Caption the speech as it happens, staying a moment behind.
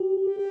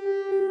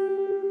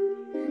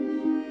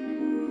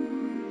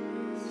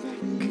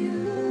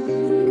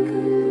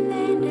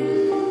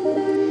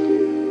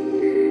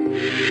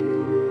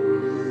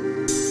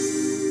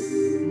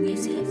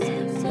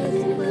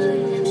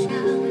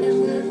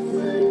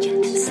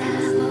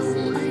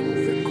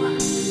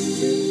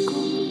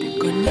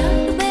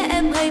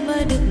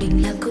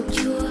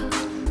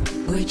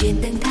trên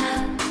tầng tháp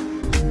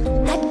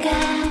hát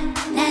ca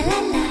la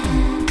la la.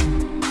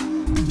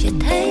 Chợt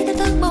thấy ta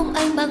thoáng bóng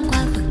anh băng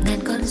qua vực ngàn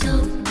con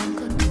sông,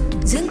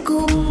 dương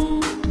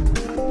cung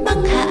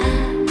băng hạ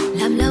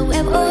làm lòng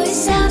em ôi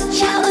sao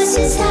trao ơi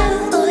xin sao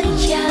ôi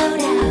trao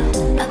đảo.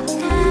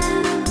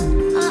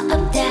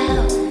 Up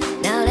down,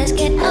 now let's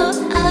get up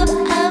up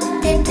up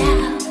and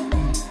down,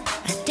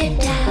 and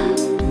down,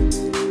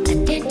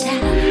 and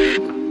down.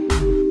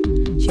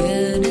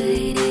 Chờ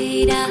nơi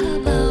đây đã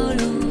bao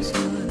lâu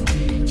rồi,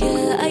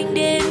 chờ anh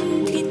đến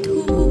thiên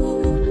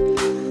thu,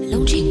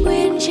 lòng trinh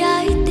nguyên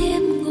trái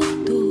tim ngục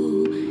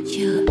tù.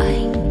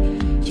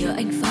 Chờ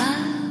anh phá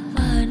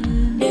màn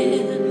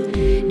đêm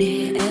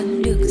để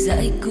em được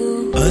giải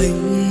cứu.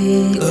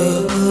 Anh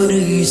ở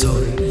đây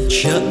rồi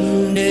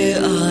chẳng để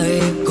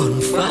ai còn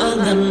phá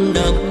ngăn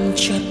nắm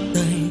chặt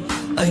tay.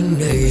 Anh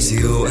này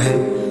dìu em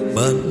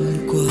bắn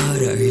qua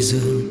đại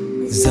dương,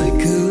 giải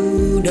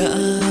cứu đã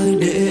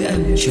để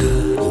em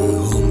chờ.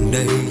 Hôm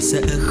nay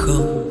sẽ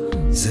không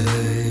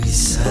rời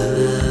xa.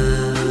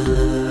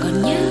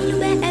 Còn nhớ lúc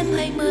bé em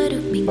hay mơ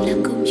được mình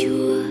làm công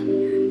chúa,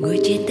 ngồi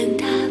trên tầng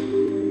tháp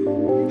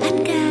hát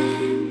ca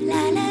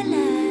la la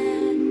la.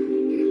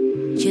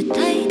 Chợt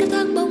thấy ta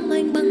thoáng bóng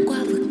anh băng qua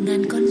vực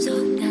ngàn con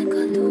sông, ngàn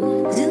con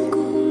thú dương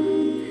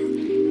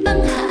cung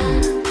băng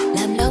hạ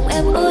làm lòng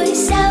em ôi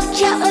sao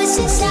trao ơi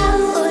xin sao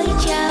ôi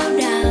trao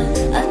đảo.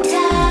 Up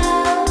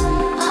down,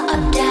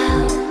 up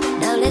down,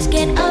 now let's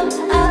get up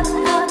up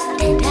up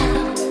and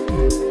down,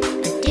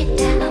 and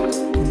down,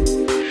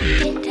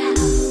 and down.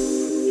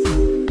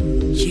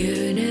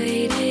 Chờ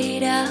nơi đây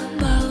đã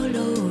bao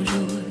lâu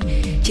rồi,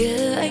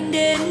 chờ anh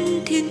đến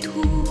thiên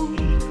thu,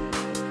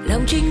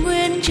 lòng trinh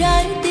nguyên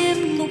trái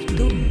tim ngục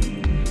tù.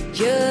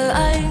 Chờ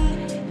anh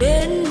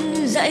đến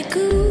giải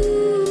cứu.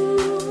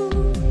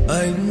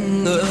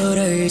 Anh ở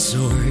đây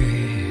rồi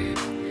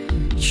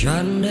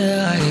chẳng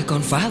để ai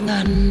còn phá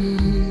ngăn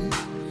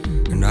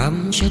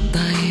nắm chặt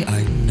tay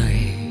anh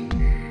này,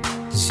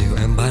 dìu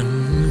em bắn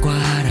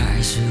qua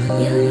đại dương.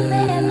 Nhớ lúc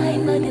bé em hay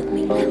mơ được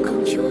mình làm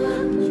công chúa,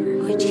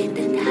 ngồi trên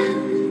tầng tháp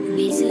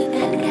ngày xưa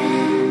hát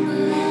ca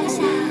la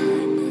sao.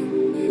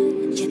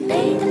 Chợt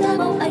thấy ta thoáng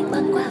bóng anh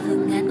băng qua vực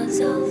ngàn con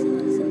sông,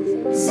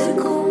 dương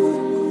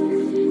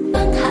cung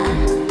băng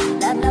hạ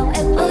làm lòng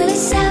em ôi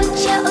sao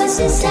trao ơi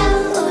xin sao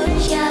ôi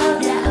trao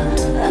đảo.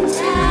 Up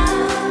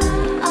down,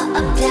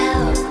 up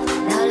down,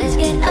 now let's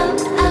get up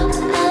up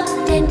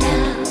up and down.